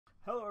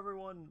Hello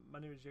everyone, my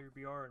name is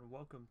Yeagerbr and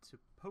welcome to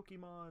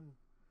Pokemon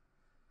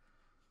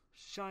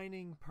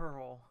Shining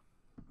Pearl.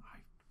 I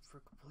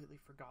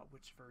completely forgot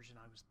which version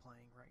I was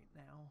playing right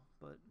now,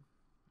 but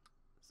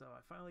so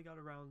I finally got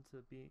around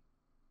to being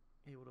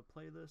able to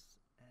play this,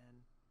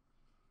 and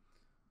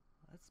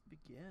let's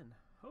begin.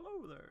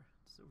 Hello there,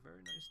 it's so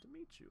very nice to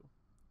meet you.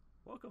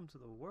 Welcome to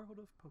the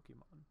world of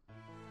Pokemon.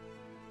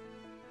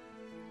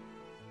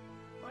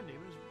 My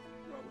name is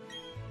Rowan.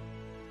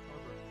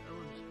 However,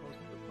 everyone just calls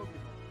me the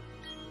Pokemon.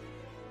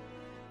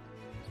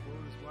 This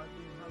world is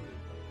widely inhabited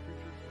by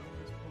creatures known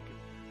as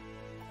Pokémon.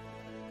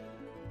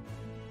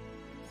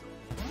 So,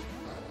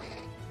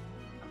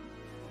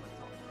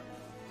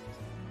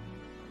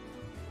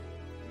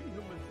 we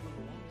humans live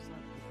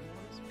alongside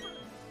Pokémon as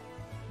friends.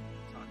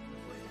 Talk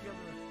and play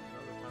together, and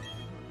other times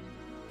we hunt.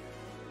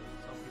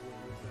 Some people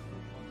use their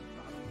Pokemon to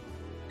battle.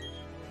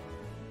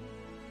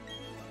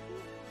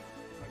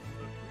 I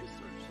conduct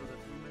research so that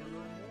we may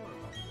learn more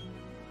about them.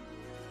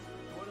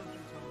 Why don't you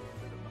tell me a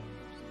bit about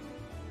yourself?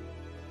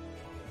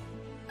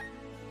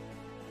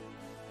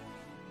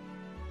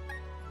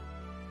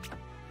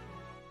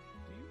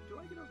 Do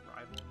I get a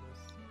rival in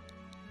this?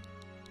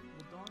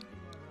 Will Dawn be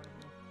my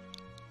rival?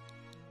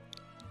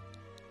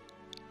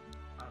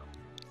 I don't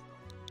think so.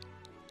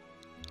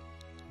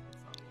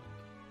 It's not like...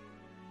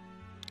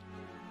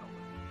 Oh,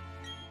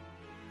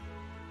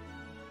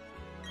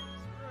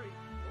 that's right.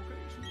 Okay,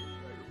 she's a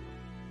rival.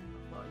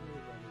 I thought you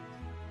were that is.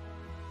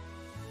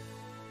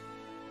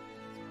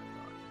 That's what I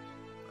thought.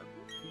 I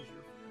believe he's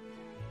your friend.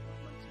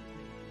 What's his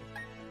name?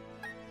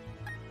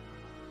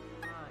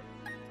 I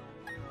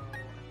don't know.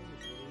 I think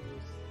it's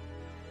Lewis.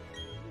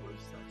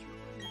 Lewis, that's your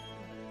name.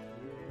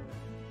 Yeah.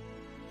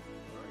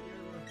 Alright,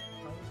 Yeagerbr.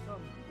 Time has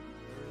come.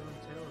 The very own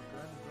tale of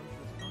grand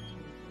adventures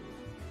constantly told.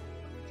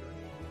 On a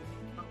journey involving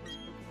countless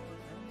Pokemon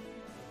and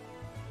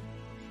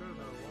I'm sure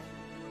that along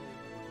the way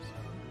we will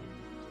discover new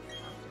things to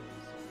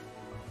captivate some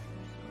about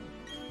yourself.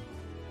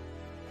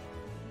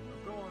 Now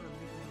go on and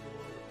meet me in the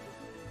world of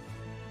Pokemon.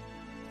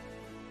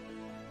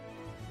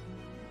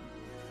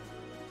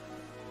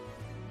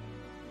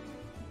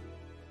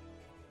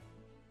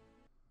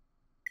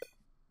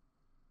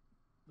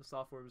 The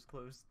software was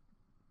closed.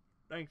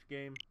 Thanks,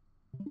 game.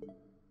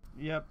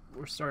 Yep,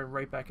 we're starting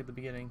right back at the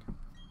beginning.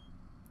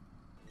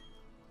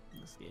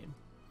 This game.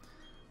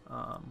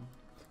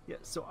 Yeah,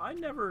 so I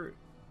never...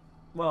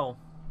 Well,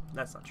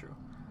 that's not true.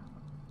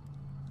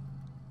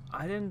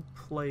 I didn't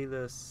play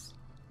this,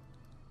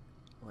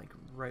 like,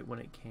 right when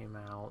it came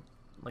out,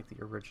 like the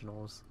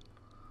originals,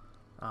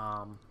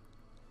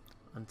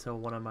 until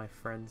one of my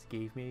friends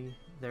gave me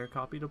their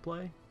copy to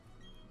play.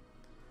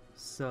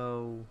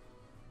 So...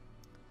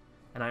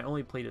 And I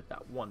only played it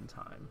that one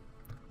time.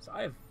 So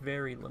I have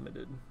very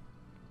limited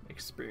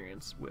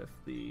experience with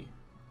the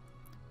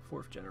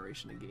 4th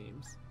generation of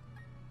games.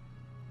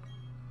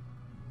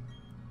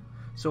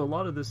 So a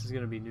lot of this is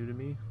going to be new to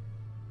me.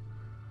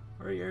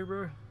 Alright,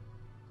 Yeagerbr,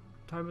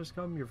 time has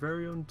come, your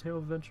very own tale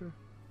of adventure.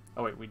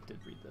 Oh wait, we did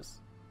read this.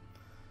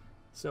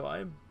 So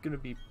I'm going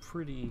to be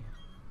pretty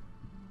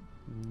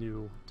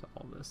new to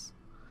all this.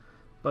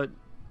 But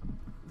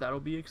that'll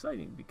be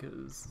exciting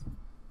because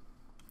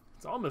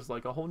it's almost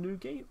like a whole new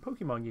game,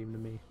 Pokemon game to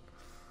me.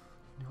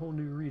 A whole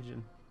new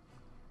region.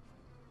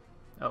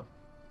 Oh.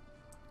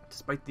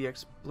 Despite the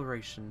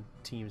exploration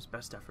team's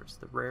best efforts,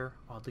 the rare,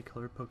 oddly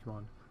colored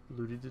Pokemon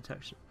eluded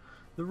detection.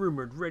 The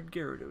rumored Red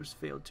Gyarados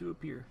failed to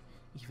appear,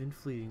 even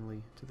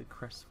fleetingly, to the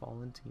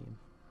crestfallen team.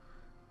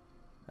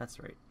 That's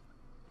right.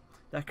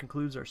 That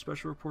concludes our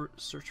special report,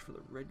 Search for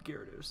the Red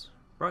Gyarados.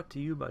 Brought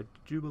to you by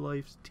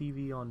Jubilife's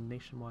TV on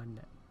Nationwide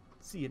Net.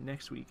 See you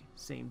next week.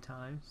 Same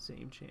time,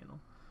 same channel.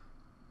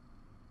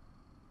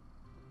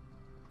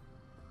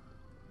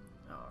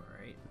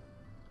 Alright.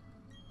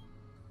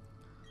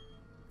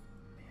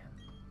 Man.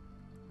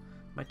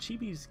 My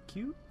chibi's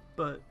cute,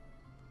 but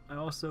I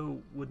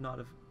also would not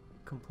have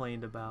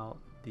complained about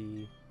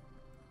the...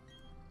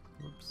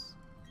 Whoops.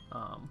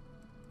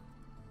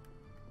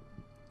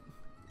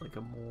 Like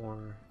a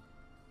more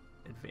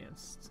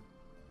advanced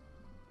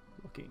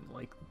looking,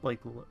 like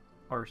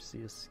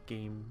Arceus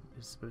game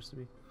is supposed to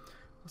be.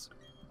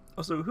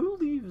 Also, who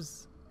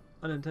leaves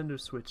a Nintendo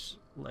Switch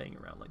laying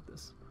around like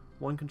this?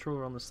 One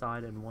controller on the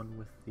side and one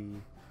with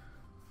the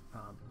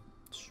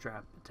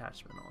strap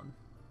attachment on.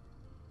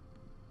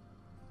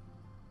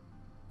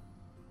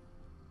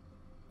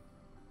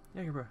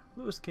 Yeagerbr,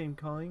 Lewis came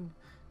calling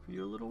for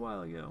you a little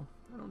while ago.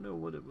 I don't know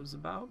what it was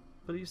about,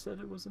 but he said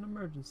it was an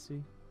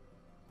emergency.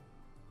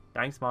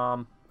 Thanks,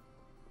 Mom.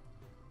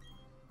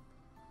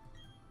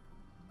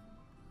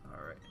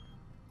 Alright.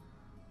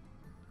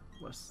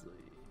 Wesley,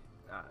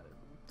 I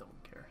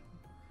don't care.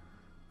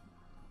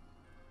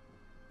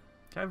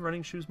 Can I have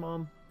running shoes,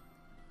 Mom?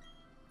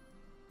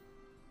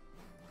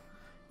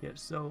 Yeah,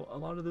 so a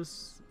lot of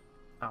this,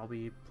 I'll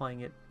be playing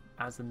it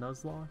as a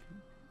Nuzlocke,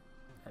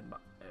 and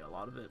a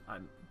lot of it,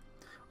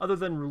 other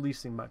than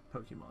releasing my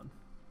Pokemon,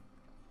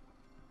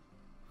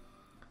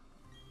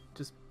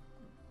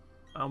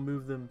 I'll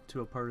move them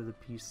to a part of the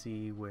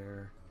PC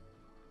where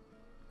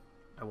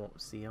I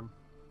won't see him.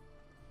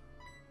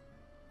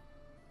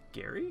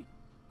 Gary?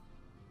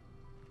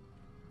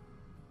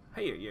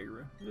 Hey,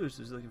 Yeagerbr. Lewis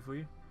is looking for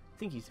you. I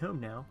think he's home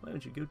now. Why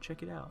don't you go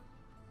check it out?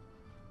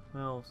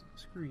 Well,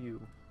 screw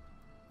you.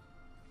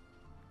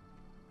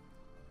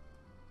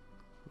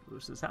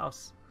 Lewis's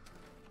house.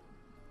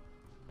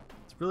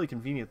 It's really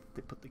convenient that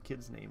they put the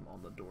kid's name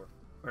on the door.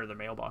 Or the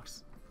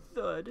mailbox.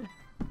 Thud.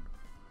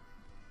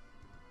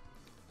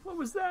 What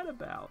was that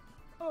about?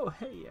 Oh,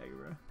 hey,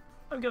 Yeagerbr.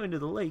 I'm going to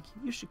the lake.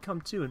 You should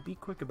come too and be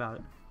quick about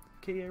it.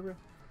 Okay, Yeagerbr?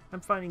 I'm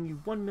finding you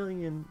 1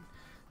 million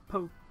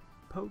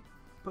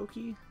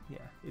Pokey? Yeah,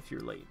 if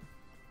you're late.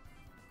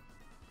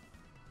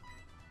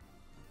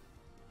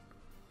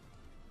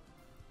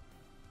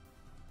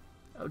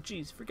 Oh,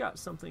 geez, forgot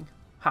something.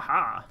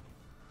 Haha!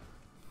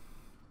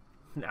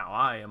 Now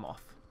I am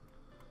off.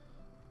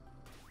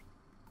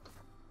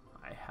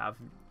 I have...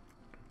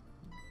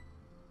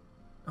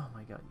 Oh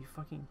my god, you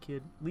fucking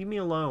kid. Leave me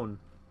alone.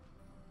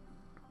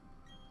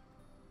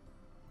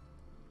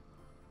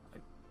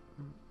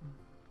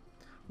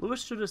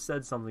 Lewis should have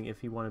said something if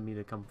he wanted me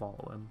to come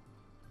follow him.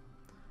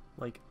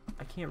 Like,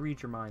 I can't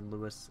read your mind,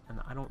 Lewis, and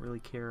I don't really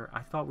care.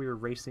 I thought we were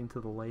racing to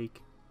the lake.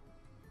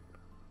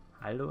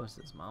 Hi,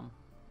 Lewis's mom.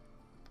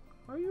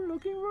 Are you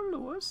looking for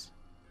Lewis?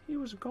 He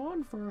was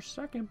gone for a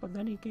second, but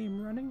then he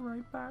came running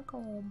right back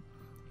home.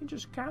 He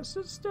just can't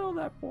sit still,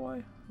 that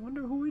boy. I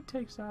wonder who he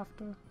takes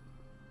after.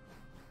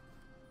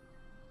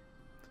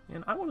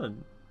 And I want to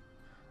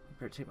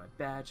better take my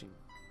badge and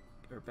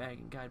or bag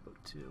and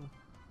guidebook too.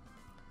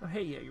 Oh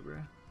hey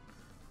Yeagerbr,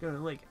 going to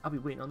the lake. I'll be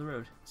waiting on the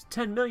road. It's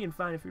 10 million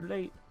fine if you're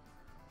late.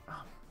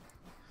 Oh,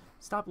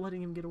 stop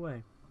letting him get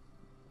away.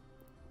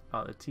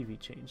 Oh, the TV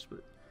changed,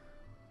 but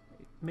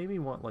it made me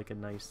want like a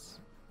nice,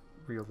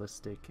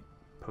 realistic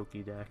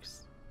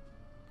Pokédex.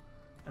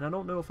 And I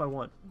don't know if I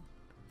want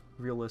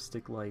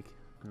realistic like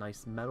a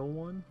nice metal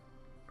one,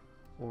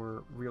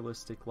 or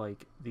realistic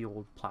like the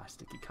old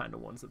plasticky kind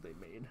of ones that they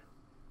made.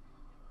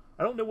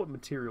 I don't know what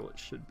material it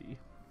should be.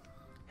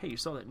 Hey, you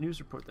saw that news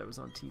report that was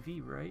on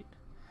TV, right?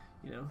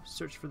 You know,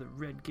 search for the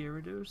red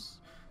Gyarados,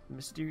 the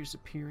mysterious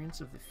appearance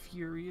of the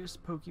furious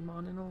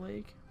Pokemon in a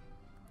lake.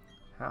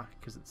 Ha,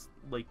 because it's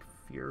Lake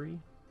Fury.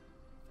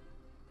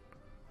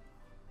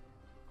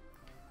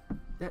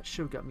 That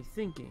show got me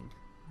thinking.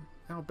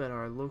 I'll bet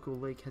our local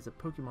lake has a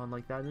Pokemon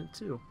like that in it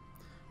too.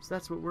 So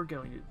that's what we're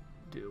going to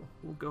do.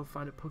 We'll go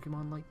find a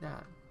Pokemon like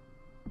that.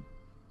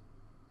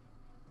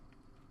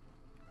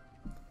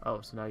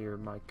 Oh, so now you're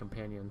my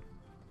companion.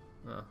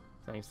 Oh,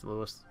 thanks,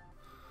 Lewis.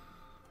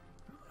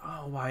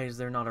 Oh, why is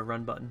there not a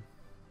run button?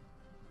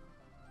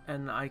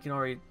 And I can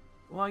already...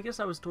 Well, I guess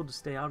I was told to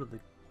stay out of the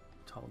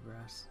tall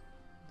grass.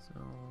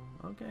 So,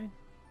 okay.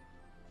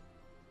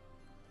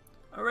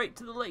 Alright,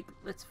 to the lake.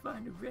 Let's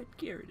find a red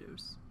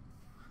Gyarados.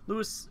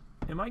 Lewis,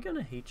 am I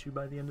gonna hate you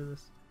by the end of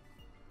this?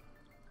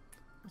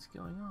 What's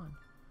going on?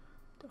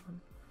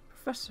 Don,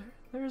 Professor,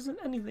 there isn't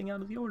anything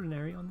out of the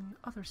ordinary on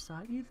the other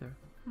side either.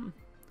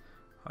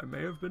 I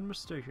may have been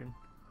mistaken.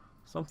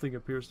 Something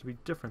appears to be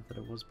different than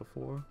it was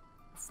before.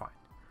 Fine.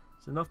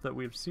 It's enough that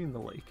we have seen the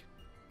lake.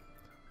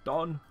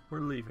 Dawn,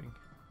 we're leaving.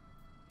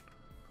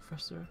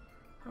 Professor,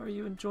 how are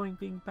you enjoying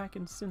being back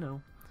in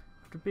Sinnoh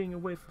after being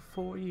away for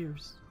 4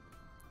 years?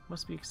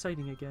 Must be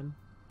exciting again.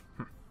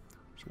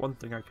 There's one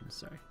thing I can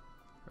say. There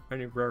are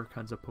many rare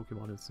kinds of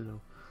Pokemon in Sinnoh.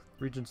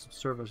 The region should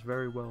serve us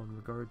very well in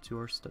regard to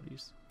our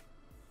studies.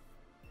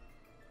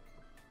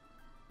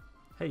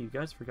 Hey, you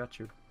guys forgot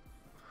your...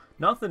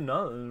 Nothing,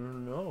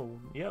 no.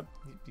 Yep,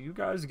 you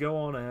guys go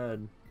on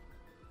ahead.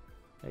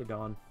 Hey,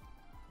 Dawn.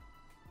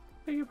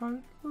 Beg your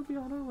pardon, we'll be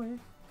on our way.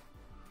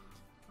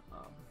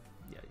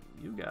 Yeah,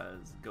 you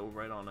guys go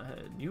right on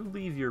ahead. You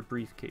leave your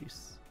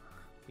briefcase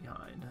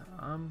behind.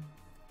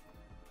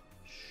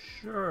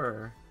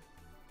 Sure.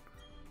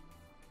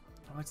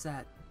 What's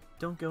that?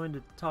 Don't go into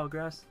the tall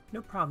grass?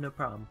 No problem, no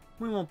problem.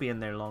 We won't be in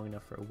there long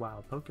enough for a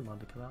wild Pokemon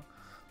to come out.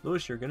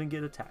 Lewis, you're gonna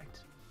get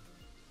attacked.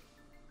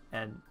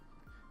 And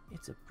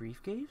it's a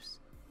briefcase?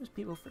 Those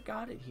people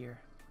forgot it here.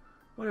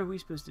 What are we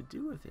supposed to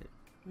do with it?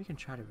 We can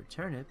try to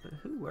return it, but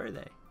who were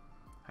they?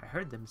 I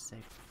heard them say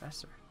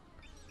Professor.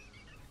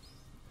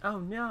 Oh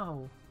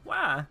no!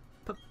 Why?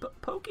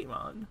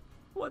 Pokemon?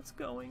 What's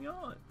going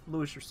on?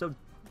 Lewis, you're so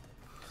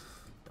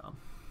dumb.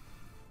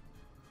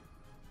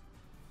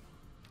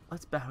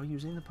 Let's battle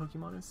using the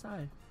Pokemon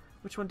inside.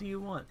 Which one do you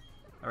want?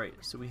 Alright,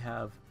 so we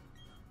have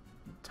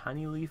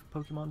Tiny Leaf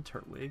Pokemon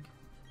Turtwig,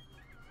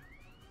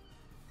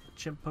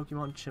 Chimp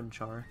Pokemon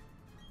Chimchar,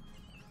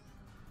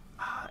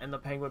 and the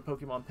Penguin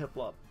Pokemon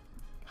PIPLUP.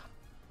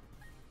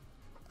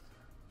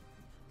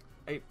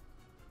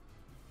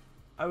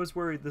 I was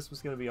worried this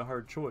was going to be a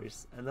hard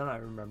choice, and then I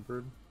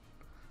remembered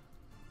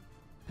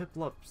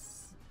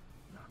Piplup's...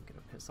 I'm going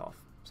to piss off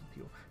some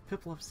people.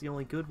 Piplup's the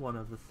only good one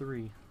of the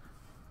three.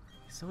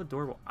 He's so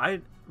adorable. I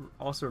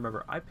also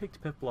remember I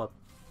picked Piplup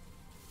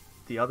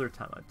the other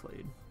time I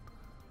played.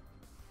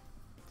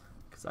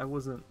 Because I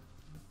wasn't...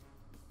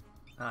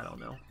 I don't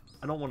know.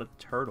 I don't want a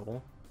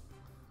turtle.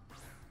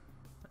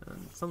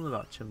 And something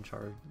about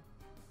Chimchar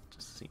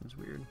just seems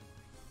weird.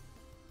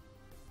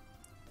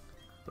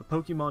 But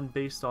Pokemon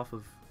based off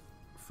of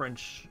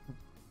French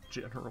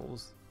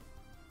generals.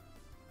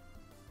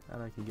 That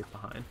I can get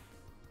behind.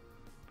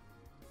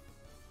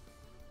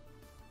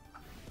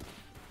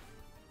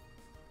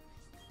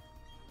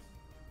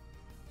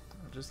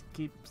 I'll just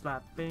keep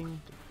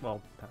slapping.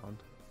 Well, pound.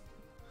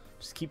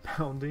 Just keep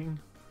pounding.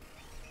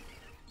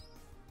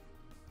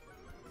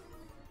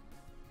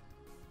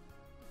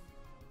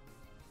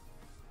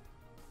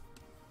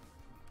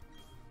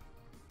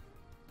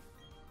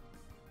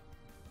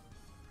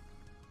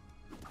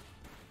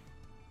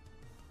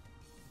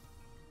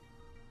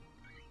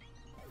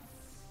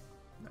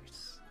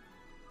 Nice.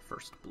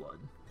 First blood.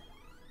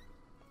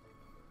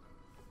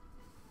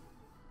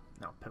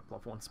 Now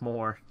PIPLUP once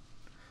more.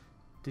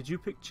 Did you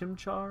pick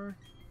Chimchar?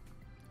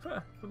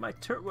 But my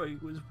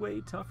Turtwig was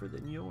way tougher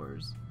than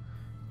yours.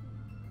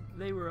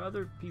 They were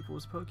other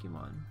people's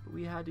Pokemon, but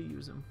we had to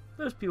use them.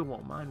 Those people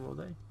won't mind, will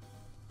they?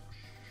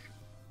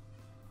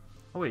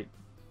 Oh, wait.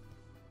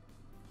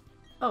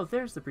 Oh,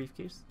 there's the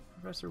briefcase.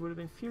 The professor would have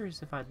been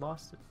furious if I'd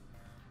lost it.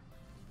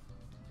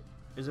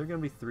 Is there going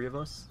to be 3 of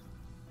us?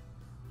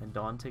 And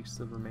Dawn takes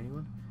the remaining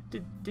one?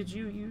 Did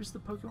you use the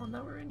Pokemon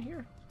that were in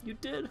here? You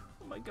did?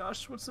 Oh my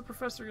gosh, what's the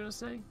professor going to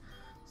say?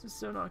 This is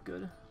so not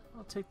good.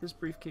 I'll take this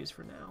briefcase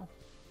for now.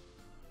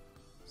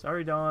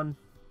 Sorry, Dawn.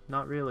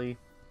 Not really.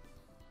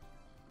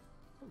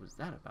 What was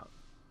that about?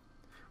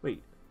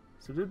 Wait,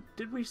 so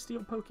did we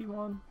steal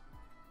Pokemon?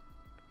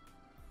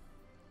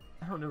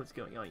 I don't know what's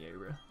going on,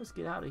 Yeagerbr. Let's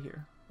get out of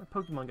here. My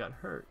Pokemon got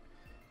hurt.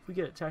 If we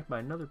get attacked by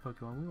another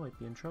Pokemon, we might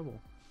be in trouble.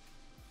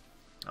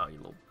 Oh, you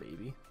little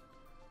baby.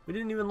 We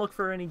didn't even look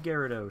for any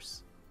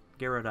Gyarados.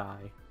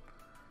 Gyarados.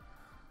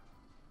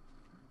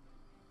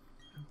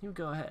 You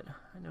go ahead.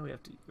 I know we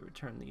have to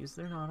return these.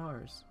 They're not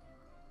ours.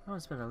 I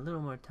want to spend a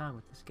little more time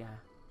with this guy.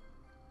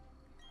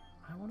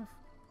 I want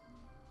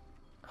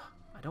to...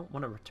 I don't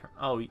want to return...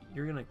 Oh,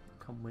 you're going to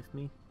come with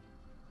me?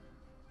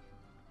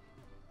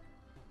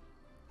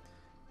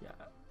 Yeah.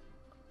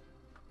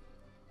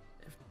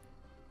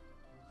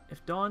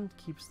 If Dawn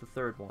keeps the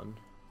 3rd one,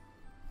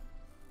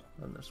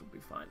 then this will be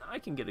fine. I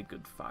can get a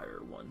good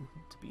fire one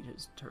to beat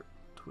his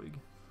twig.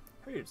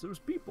 Hey, it's those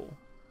people.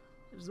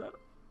 Is that...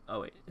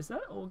 Oh wait, is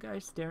that old guy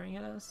staring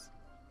at us?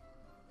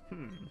 I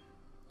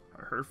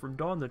heard from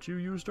Dawn that you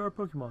used our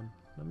Pokemon.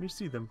 Let me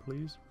see them,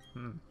 please.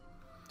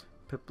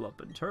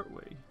 PIPLUP and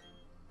Turtwig.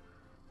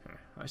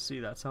 I see,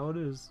 that's how it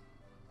is.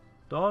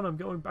 Dawn, I'm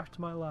going back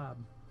to my lab.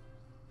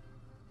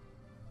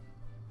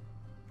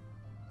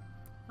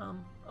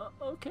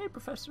 Okay,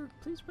 Professor.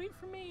 Please wait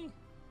for me.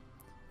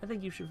 I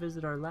think you should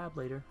visit our lab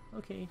later.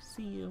 Okay,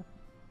 see you.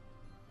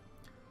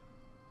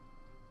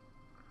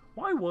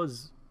 What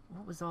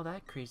was all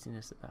that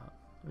craziness about?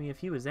 I mean, if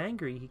he was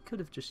angry, he could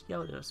have just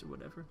yelled at us or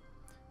whatever.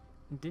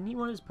 And didn't he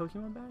want his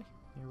Pokemon back?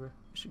 Yeah, we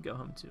should go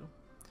home too.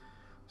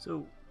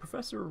 So,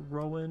 Professor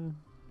Rowan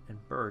and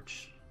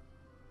Birch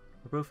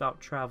were both out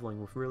traveling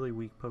with really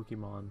weak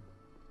Pokemon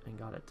and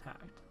got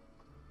attacked.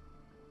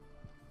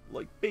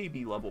 Like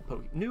baby level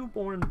Pokemon.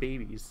 Newborn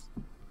babies.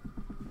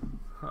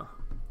 Huh.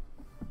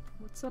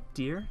 What's up,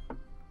 dear?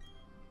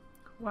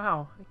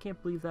 Wow, I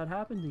can't believe that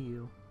happened to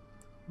you.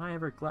 Am I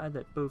ever glad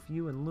that both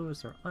you and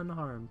Lewis are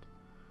unharmed.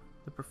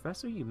 The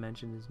professor you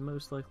mentioned is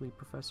most likely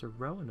Professor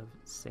Rowan of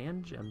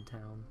Sand Gem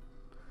Town.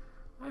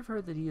 I've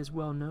heard that he is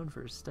well known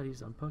for his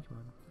studies on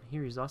Pokemon. I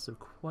hear he's also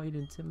quite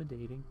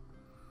intimidating.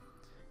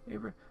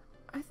 Yeagerbr,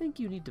 I think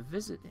you need to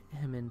visit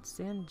him in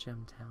Sand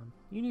Gem Town.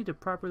 You need to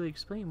properly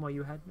explain why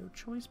you had no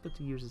choice but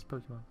to use his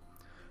Pokemon.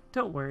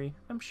 Don't worry,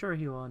 I'm sure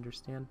he will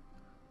understand.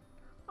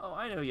 Oh,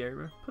 I know,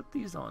 Yeagerbr. Put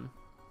these on.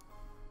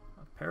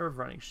 A pair of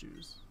running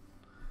shoes.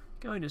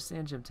 Going to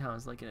Sand Gem Town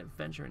is like an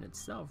adventure in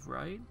itself,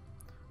 right?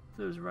 With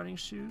those running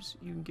shoes,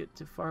 you can get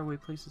to faraway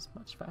places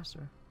much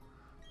faster.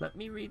 Let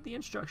me read the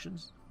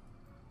instructions.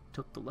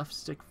 Tilt the left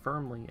stick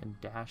firmly and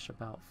dash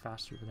about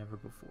faster than ever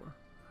before.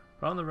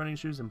 Put on the running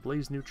shoes and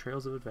blaze new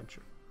trails of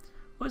adventure.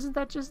 Wasn't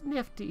that just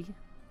nifty?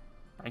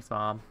 Thanks,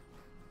 Mom.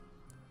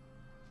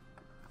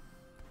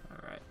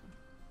 Alright.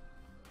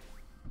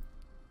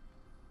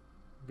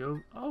 Go.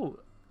 Oh,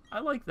 I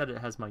like that it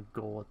has my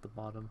goal at the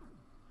bottom.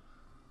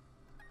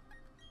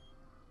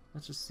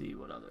 Let's just see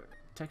what other.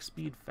 Text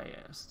speed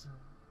fast.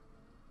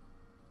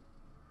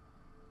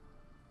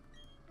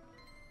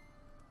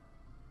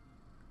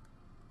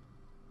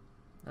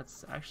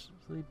 That's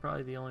actually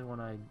probably the only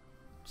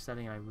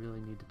setting I really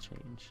need to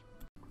change.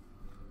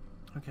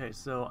 Okay,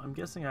 so I'm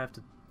guessing I have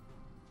to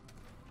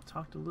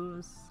talk to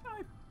Lewis.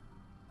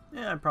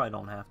 I probably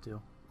don't have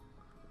to.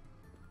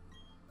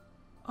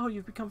 Oh,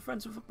 you've become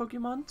friends with a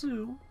Pokemon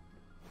too?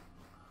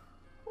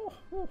 Oh.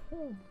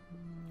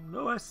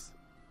 Lewis,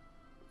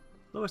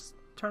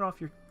 turn off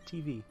your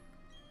TV.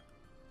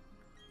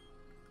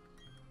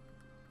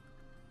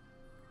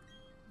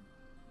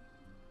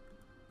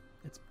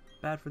 It's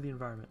bad for the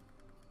environment.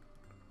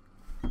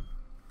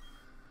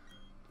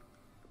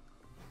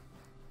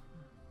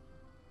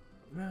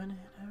 Running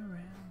around.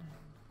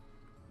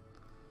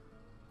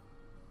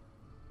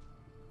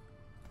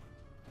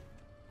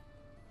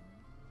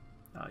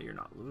 Oh, you're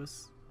not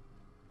Lewis.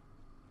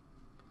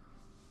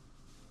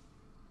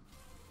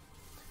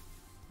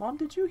 Mom,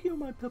 did you heal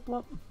my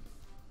Piplup?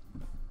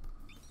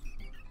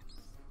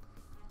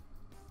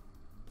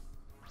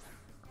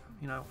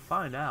 You know,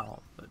 find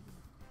out, but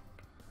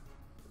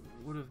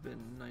it would have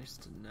been nice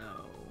to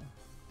know.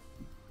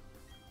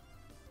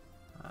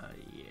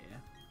 Yeah.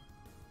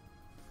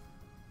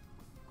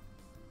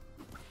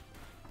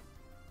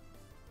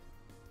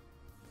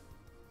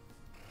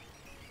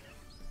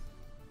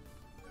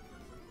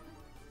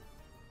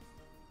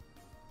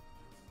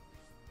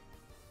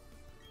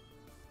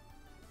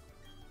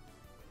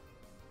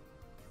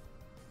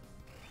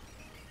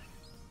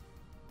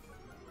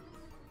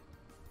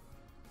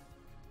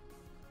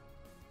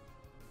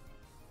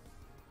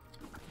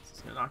 Is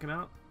this gonna knock him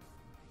out?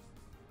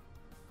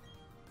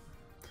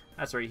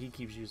 That's right, he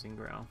keeps using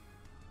growl.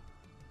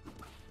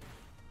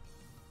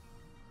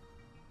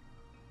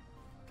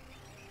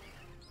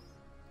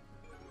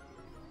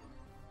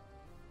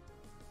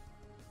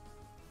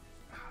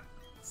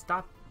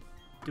 Stop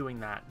doing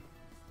that.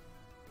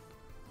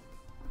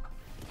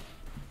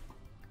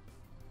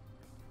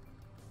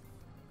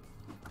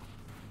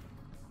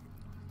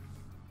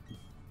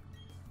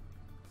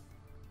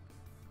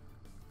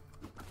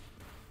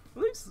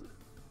 At least,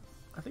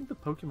 I think the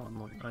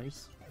Pokemon look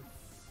nice.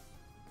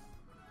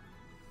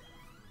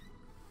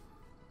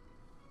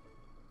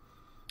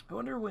 I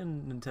wonder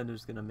when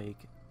Nintendo's gonna make...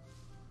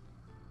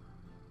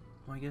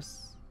 Well, I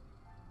guess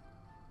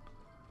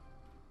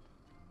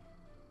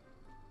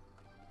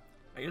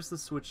the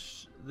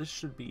Switch, this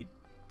should be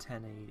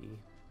 1080.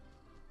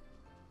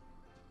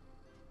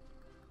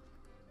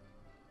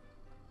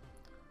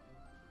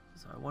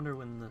 So I wonder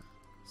when the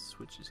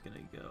Switch is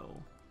gonna go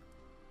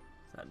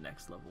to that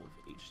next level of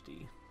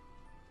HD.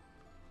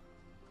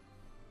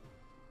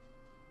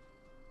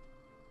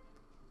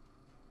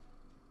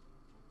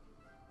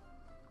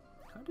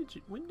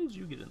 When did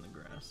you get in the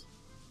grass?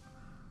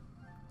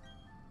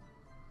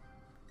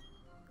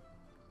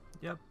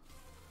 Yep.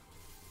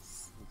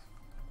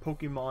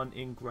 Pokemon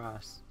in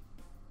grass.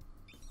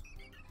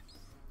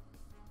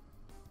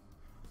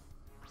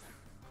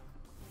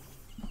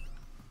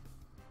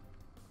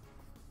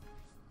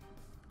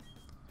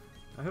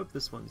 I hope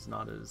this one's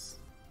not as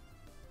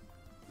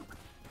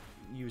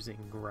using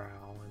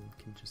growl and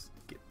can just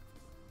get...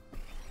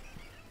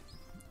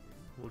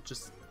 Will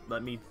just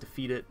let me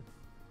defeat it.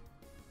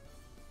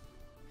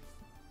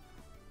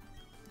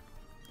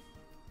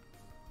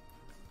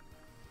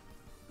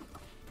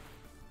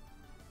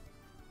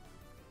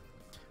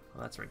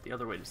 That's right, the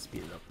other way to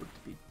speed it up would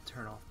be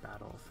turn off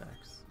battle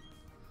effects.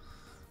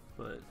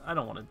 But I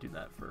don't want to do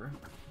that for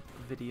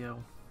a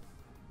video.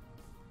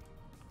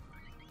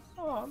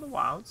 Oh, the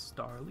wild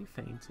Starly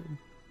fainted.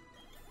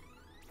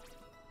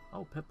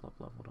 Oh, Piplup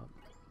leveled up.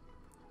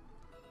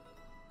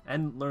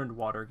 And learned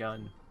Water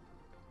Gun.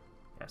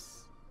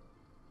 Yes.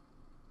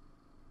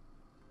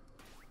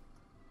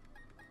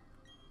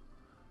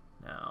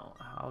 Now,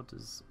 how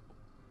does...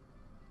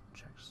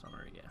 Check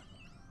summary, yeah.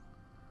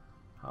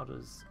 How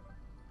does...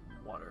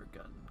 Water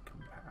Gun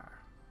compare?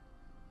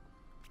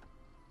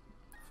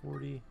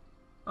 40.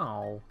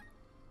 Oh.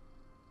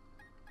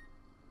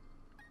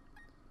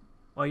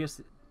 Well, I guess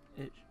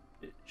it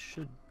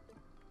should.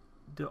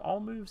 Do all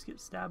moves get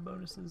stab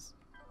bonuses?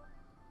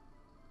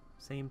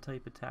 Same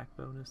type attack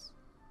bonus.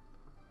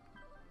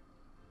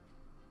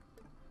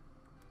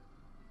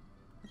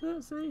 What did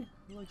it say?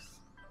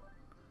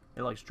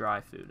 It likes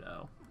dry food.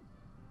 Oh.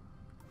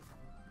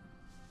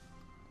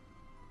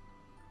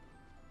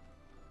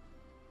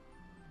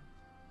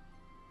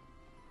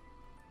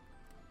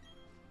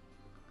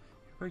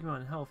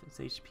 Pokemon health, its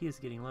HP is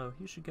getting low.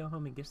 You should go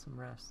home and get some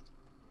rest.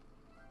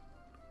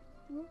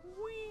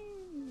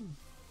 Whee!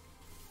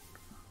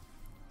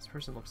 This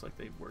person looks like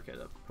they work at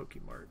a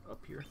Pokemart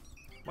up here.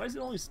 Why is it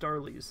only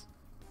Starlies?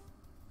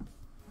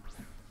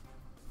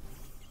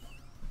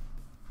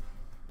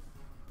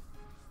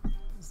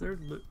 Is there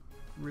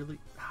really...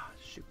 Ah,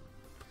 shoot.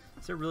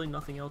 Is there really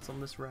nothing else on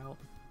this route?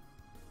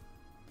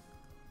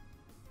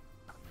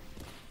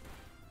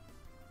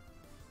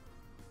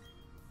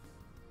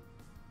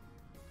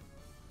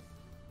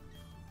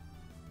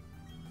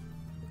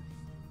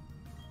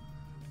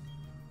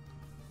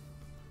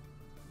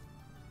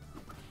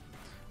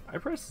 I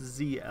pressed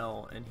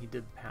ZL and he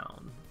did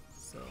pound,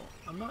 so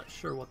I'm not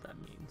sure what that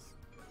means.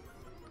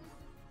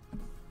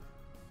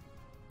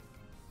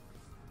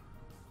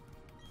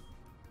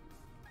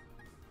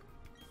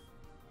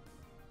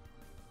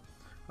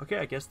 Okay,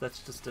 I guess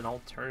that's just an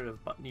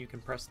alternative button you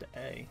can press to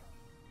A.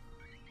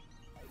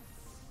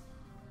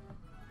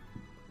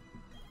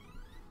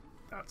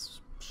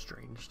 That's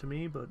strange to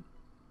me, but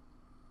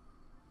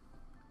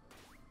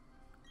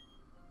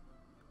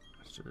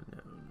I should have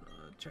known.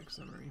 Check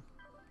summary.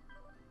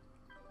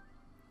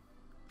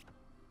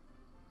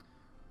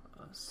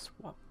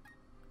 Swap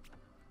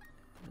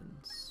and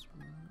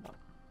swap.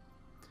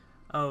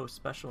 Oh,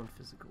 special and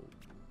physical.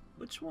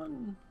 Which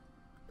one?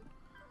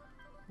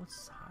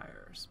 What's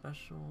higher?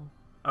 Special?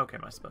 Okay,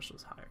 my special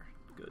is higher.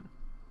 Good.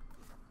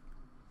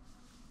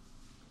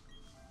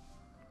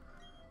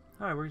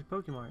 Alright, where's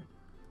Pokemon?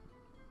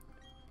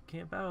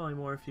 Can't battle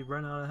anymore if you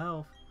run out of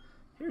health.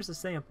 Here's a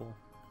sample.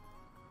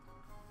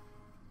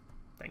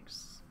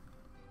 Thanks.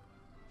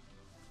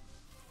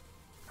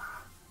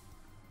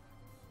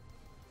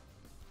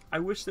 I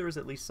wish there was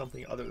at least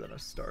something other than a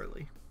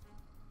Starly.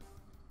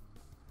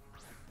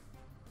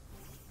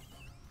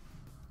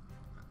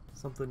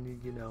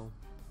 Something, you know,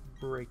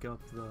 break up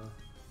the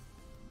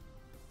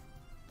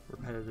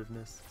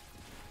repetitiveness.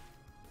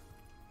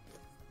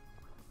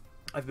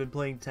 I've been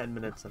playing 10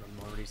 minutes and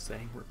I'm already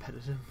saying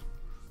repetitive.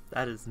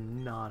 That is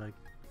not a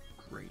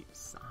great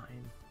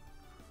sign.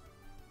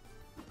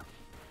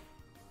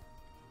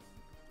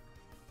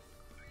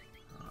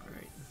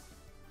 Alright.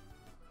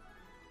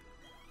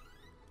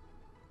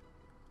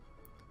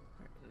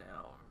 Alright,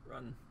 now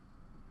run.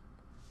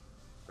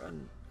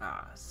 Run.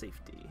 Ah,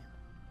 safety.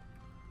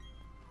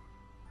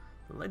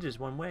 The ledge is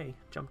one way.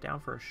 Jump down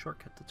for a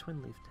shortcut to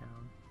Twin Leaf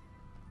Town.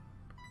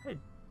 Hey,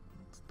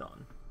 it's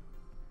done.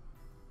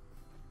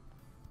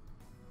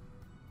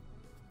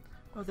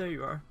 Oh, there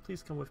you are.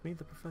 Please come with me.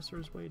 The professor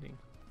is waiting.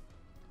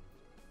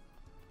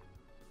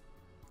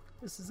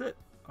 This is it.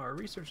 Our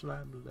research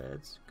lab.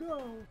 Let's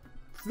go.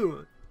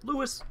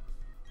 Lewis!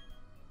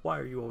 Why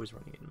are you always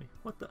running into me?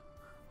 What the?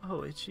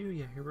 Oh, it's you,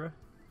 Yeagerbr.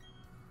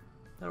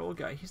 That old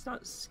guy. He's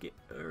not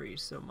scary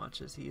so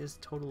much as he is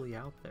totally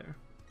out there.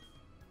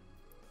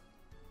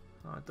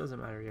 Oh, it doesn't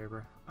matter,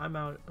 Yeagerbr. I'm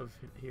out of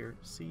here.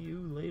 See you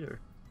later.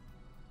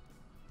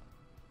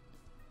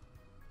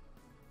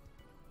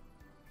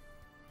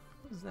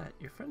 What is that?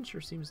 Your friend sure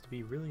seems to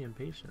be really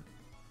impatient.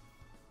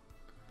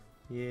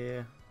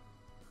 Yeah.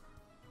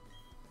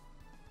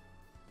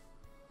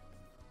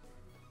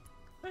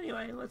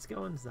 Anyway, let's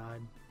go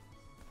inside.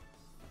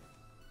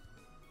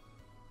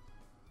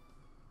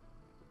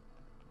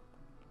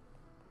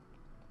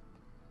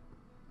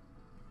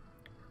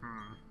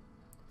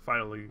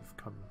 Finally, you've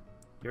come.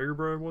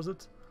 Yeagerbr, was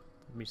it?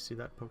 Let me see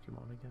that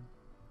Pokemon again.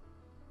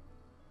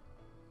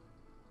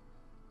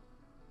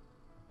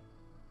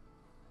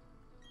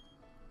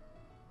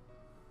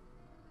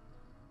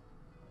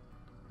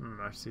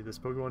 I see this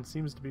Pokemon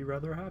seems to be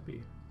rather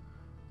happy.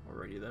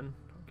 Alrighty then,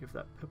 I'll give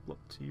that PIPLUP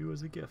to you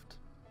as a gift.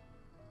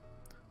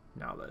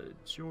 Now that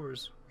it's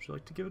yours, would you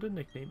like to give it a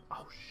nickname?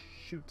 Oh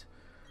shoot.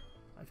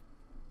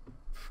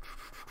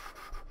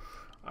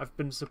 I've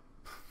been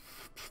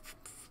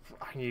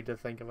I need to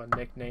think of a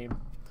nickname.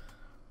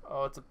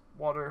 Oh, it's a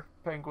water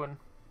penguin.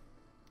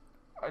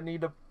 I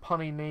need a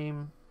punny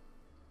name.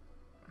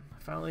 I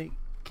finally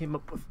came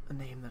up with a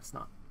name that's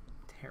not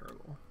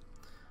terrible.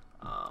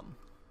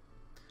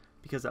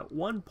 Because at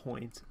one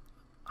point,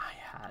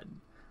 I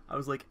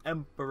was like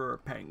Emperor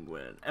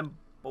Penguin,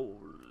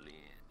 Empoli,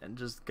 and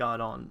just got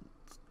on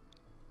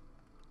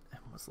and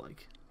was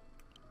like,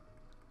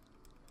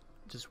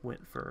 just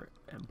went for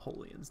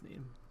Empolion's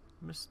name,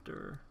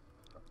 Mr.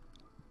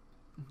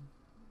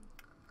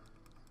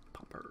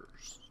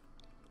 Poppers.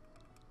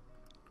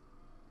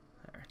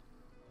 There.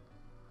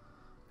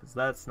 Because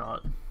that's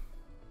not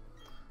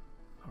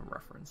a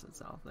reference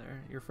that's out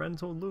there. Your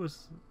friend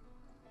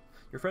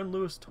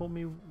Lewis told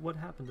me what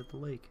happened at the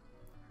lake.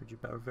 Heard you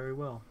bow very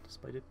well,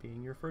 despite it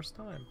being your first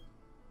time.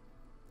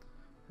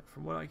 And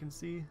from what I can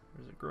see,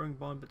 there's a growing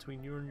bond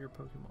between you and your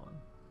Pokemon.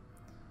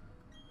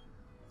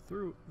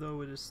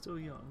 Though it is still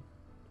young.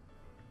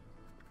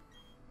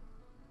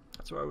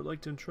 That's why I would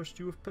like to entrust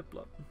you with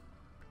PIPLUP. I'm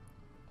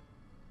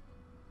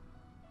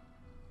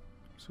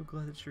so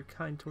glad that you're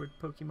kind toward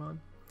Pokemon.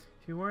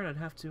 If you weren't, I'd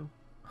have to...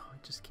 Oh, I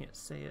just can't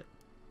say it.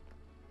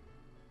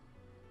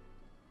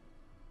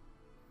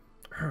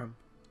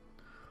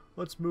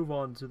 Let's move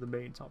on to the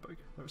main topic.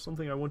 There's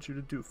something I want you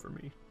to do for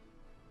me.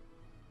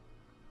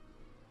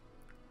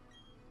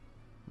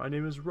 My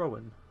name is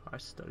Rowan. I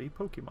study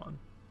Pokemon.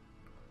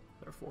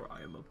 Therefore,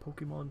 I am a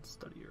Pokemon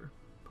studier.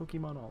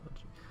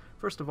 Pokemonology.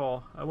 First of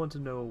all, I want to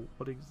know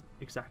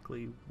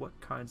exactly what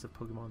kinds of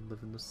Pokemon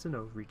live in the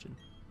Sinnoh region.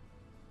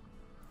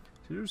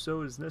 To do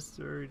so, it is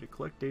necessary to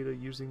collect data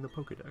using the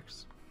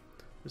Pokédex.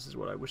 This is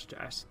what I wish to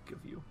ask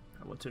of you.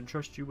 I want to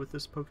entrust you with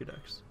this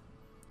Pokédex.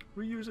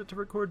 Will you use it to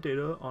record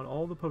data on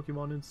all the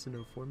Pokemon in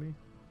Sinnoh for me?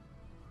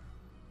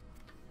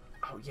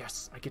 Oh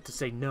yes, I get to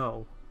say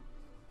no.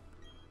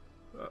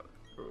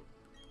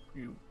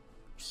 You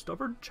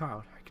stubborn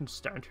child. I can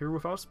stand here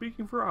without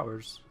speaking for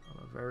hours.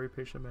 I'm a very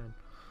patient man.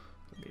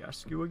 Let me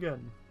ask you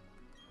again.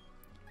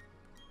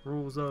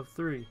 Rules of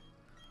 3.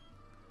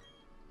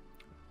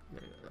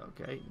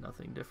 Okay,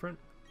 nothing different.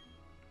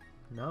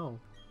 No.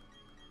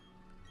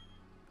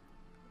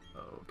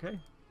 Okay.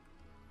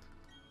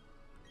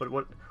 But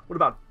what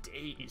about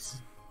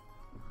days?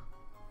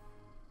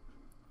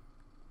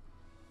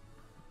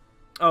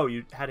 Oh,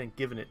 you hadn't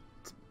given it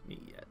to me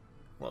yet.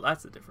 Well,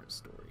 that's a different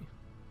story.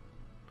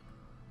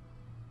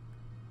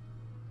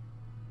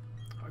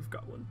 I've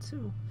got one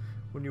too.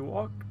 When you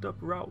walked up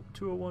Route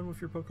 201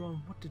 with your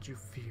Pokemon, what did you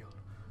feel?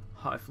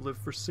 I've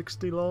lived for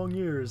 60 long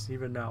years.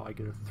 Even now I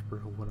get a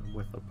thrill when I'm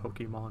with a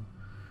Pokemon.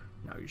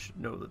 Now you should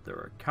know that there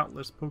are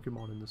countless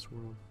Pokemon in this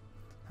world.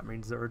 That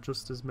means there are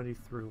just as many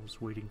thrills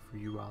waiting for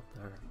you out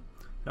there.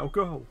 Now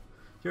go!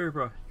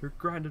 Yeagerbr, your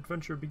grand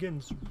adventure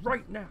begins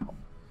right now!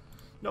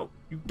 No,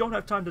 you don't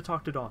have time to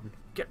talk to Dawn.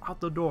 Get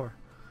out the door.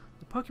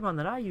 The Pokemon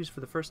that I used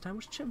for the first time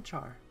was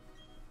Chimchar.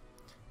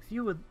 If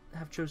you would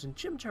have chosen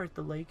Chimchar at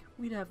the lake,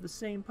 we'd have the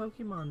same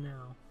Pokemon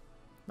now.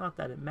 Not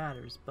that it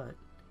matters, but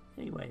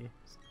anyways,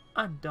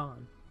 I'm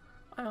Dawn.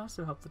 I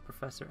also helped the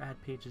professor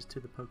add pages to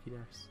the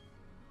Pokédex.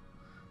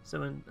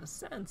 So in a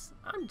sense,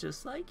 I'm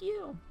just like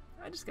you.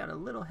 I just got a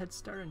little head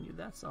start on you,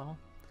 that's all.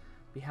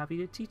 Be happy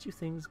to teach you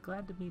things.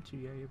 Glad to meet you,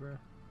 Yeagerbr.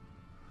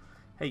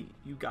 Hey,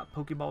 you got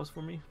Pokeballs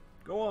for me?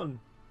 Go on.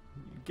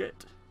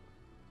 Get.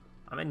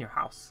 I'm in your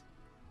house.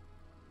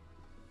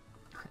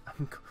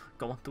 I'm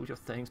going through your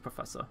things,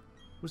 Professor.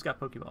 Who's got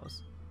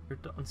Pokeballs? Your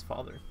Dawn's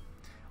father.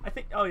 I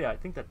think. Oh yeah, I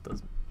think that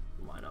does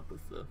line up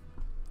with the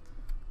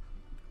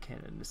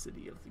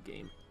canonicity of the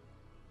game.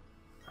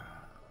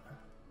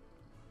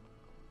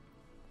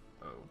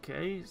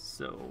 Okay,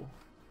 so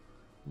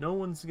no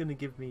one's gonna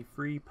give me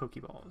free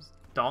Pokeballs.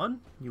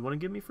 Dawn, you want to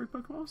give me free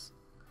Pokeballs?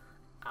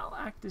 I'll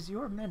act as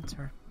your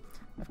mentor.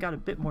 I've got a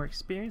bit more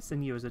experience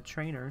than you as a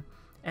trainer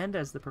and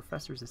as the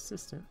professor's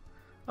assistant.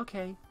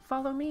 Okay,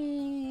 follow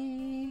me.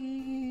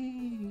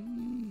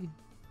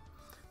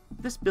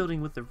 This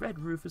building with the red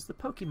roof is the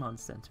Pokemon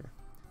Center.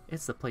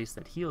 It's the place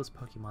that heals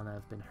Pokemon that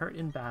have been hurt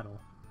in battle.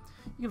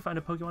 You can find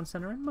a Pokemon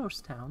Center in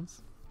most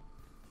towns.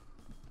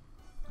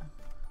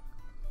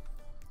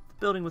 The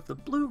building with the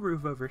blue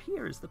roof over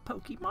here is the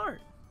Pokemart.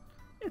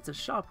 It's a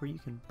shop where you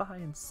can buy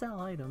and sell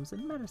items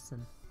and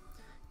medicine.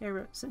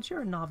 Yeah, since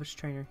you're a novice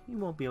trainer, you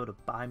won't be able to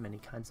buy many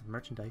kinds of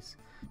merchandise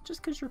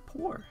just because you're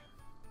poor.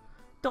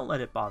 Don't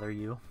let it bother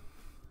you.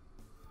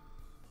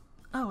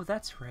 Oh,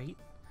 that's right.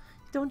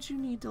 Don't you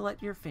need to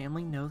let your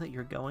family know that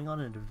you're going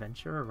on an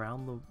adventure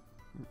around the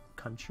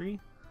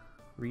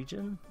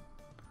region?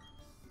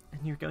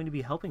 And you're going to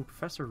be helping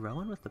Professor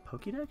Rowan with the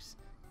Pokédex?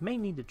 You may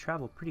need to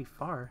travel pretty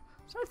far,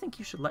 so I think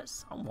you should let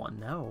someone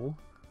know.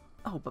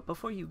 Oh, but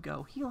before you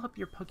go, heal up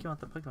your Pokemon at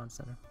the Pokemon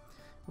Center.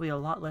 It'll be a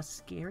lot less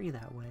scary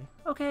that way.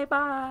 Okay, bye!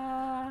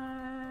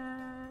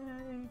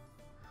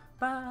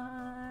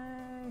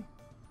 Bye!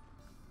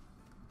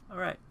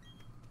 Alright.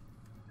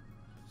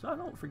 So I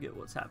don't forget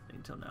what's happening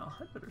until now.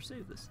 I'd better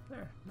save this.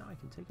 There, now I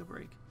can take a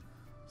break.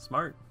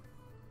 Smart.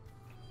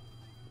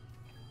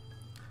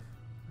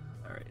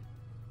 Alright.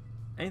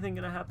 Anything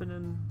gonna happen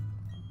in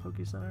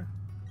Poke Center?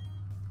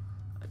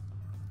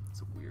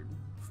 It's a weird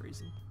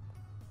phrasing.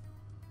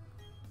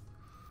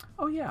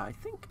 Oh yeah, I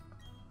think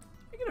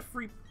I get a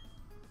free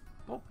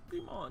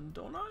Pokemon,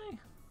 don't I?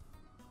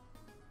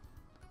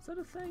 Is that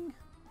a thing?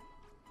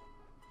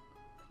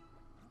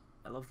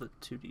 I love the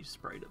 2D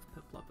sprite of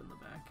PIPLUP in the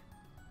back.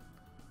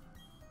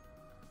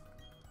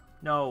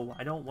 No,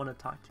 I don't want to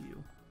talk to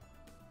you.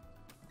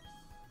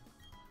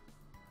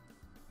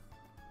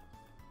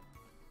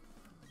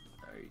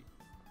 Alright.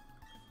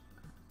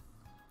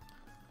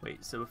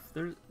 Wait, so if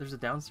there's a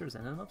downstairs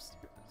and an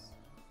upstairs?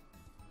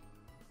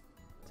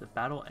 Is it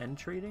battle and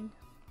trading?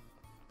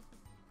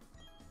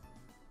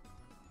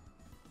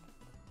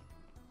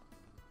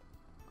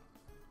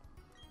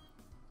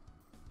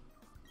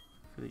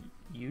 For the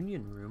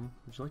Union Room,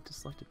 would you like to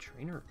select a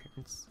trainer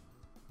appearance?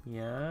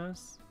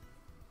 Yes.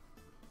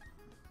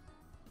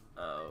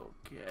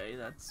 Okay,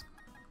 that's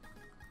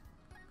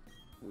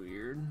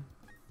weird.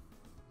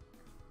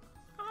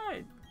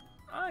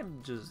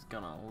 I'm just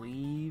gonna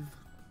leave.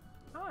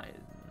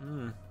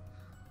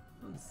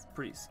 That's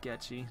pretty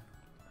sketchy.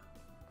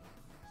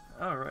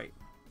 Alright.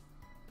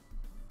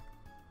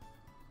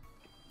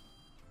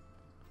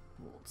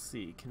 Well, let's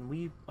see. Can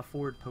we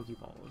afford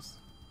Pokeballs?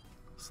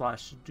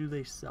 Slash, do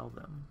they sell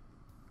them?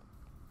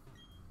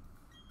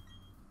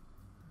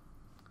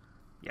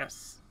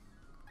 Yes.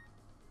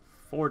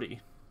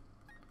 40.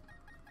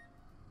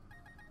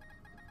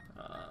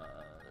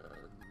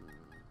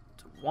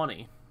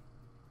 20.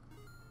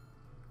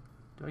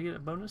 Do I get a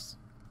bonus?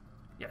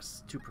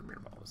 Yes, 2 Premier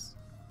Balls.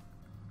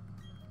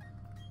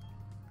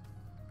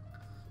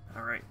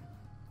 Alright.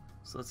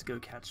 So let's go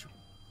catch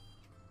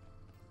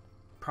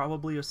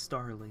probably a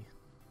Starly,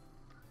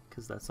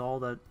 because that's all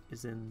that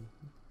is in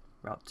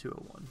Route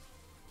 201.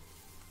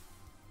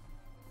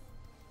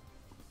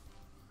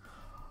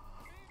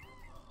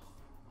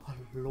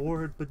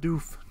 Lord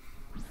Bidoof.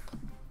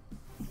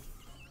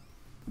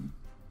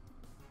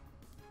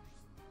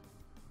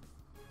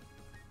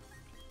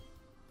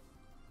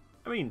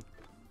 I mean,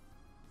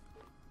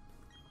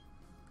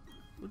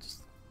 we'll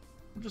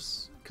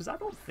just, because I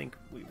don't think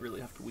we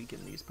really have to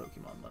weaken these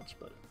Pokemon much,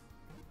 but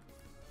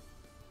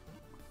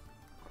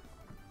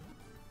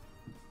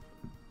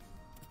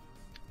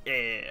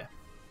yeah,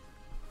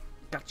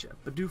 gotcha.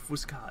 Bidoof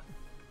was caught.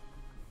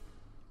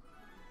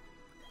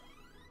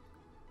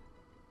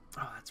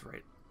 Oh, that's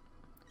right.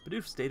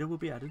 Bidoof's data will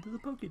be added to the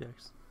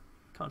Pokédex.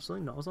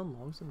 Constantly gnaws on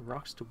logs and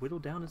rocks to whittle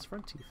down its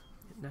front teeth.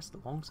 It nests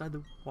alongside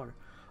the water.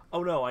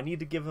 Oh no, I need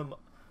to give him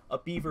a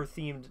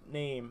beaver-themed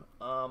name.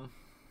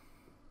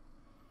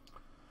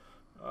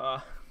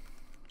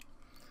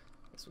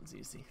 This one's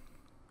easy.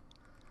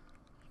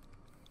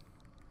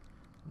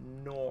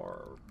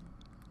 Norbert.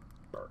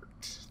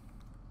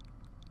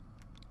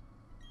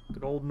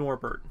 Good old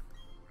Norbert.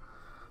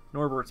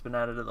 Norbert's been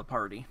added to the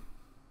party.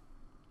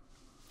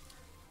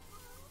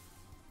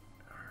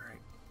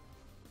 Alright.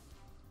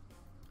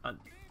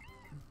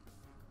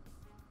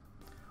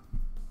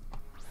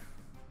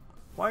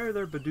 Why are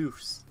there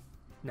Bidoofs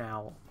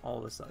now, all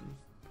of a sudden?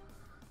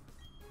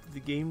 Did the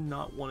game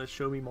not want to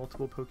show me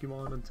multiple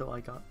Pokemon until I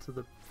got to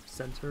the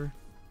center?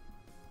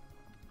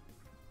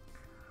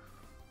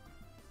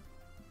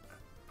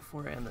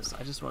 Before I end this,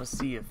 I just want to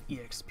see if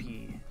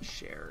EXP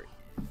share,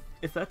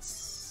 if that's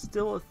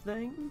still a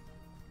thing,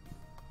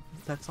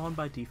 that's on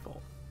by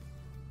default.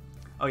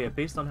 Oh yeah,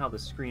 based on how the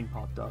screen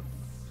popped up.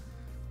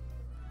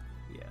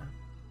 Yeah.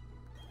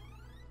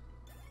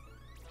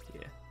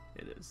 Yeah,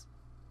 it is.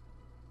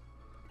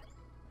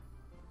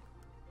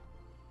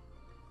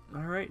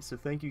 Alright, so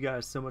thank you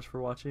guys so much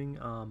for watching.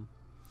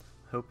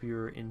 Hope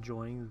you're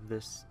enjoying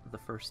the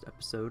first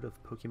episode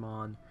of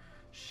Pokemon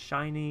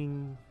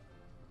Shining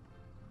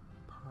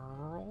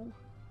Pearl?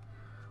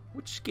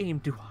 Which game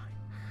do I?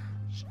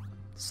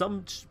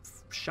 Some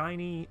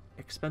shiny,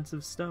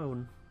 expensive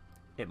stone.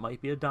 It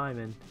might be a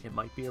diamond. It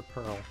might be a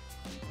pearl.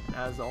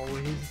 As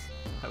always,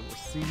 I will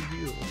see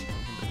you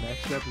in the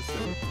next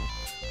episode.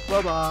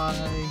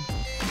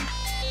 Bye-bye!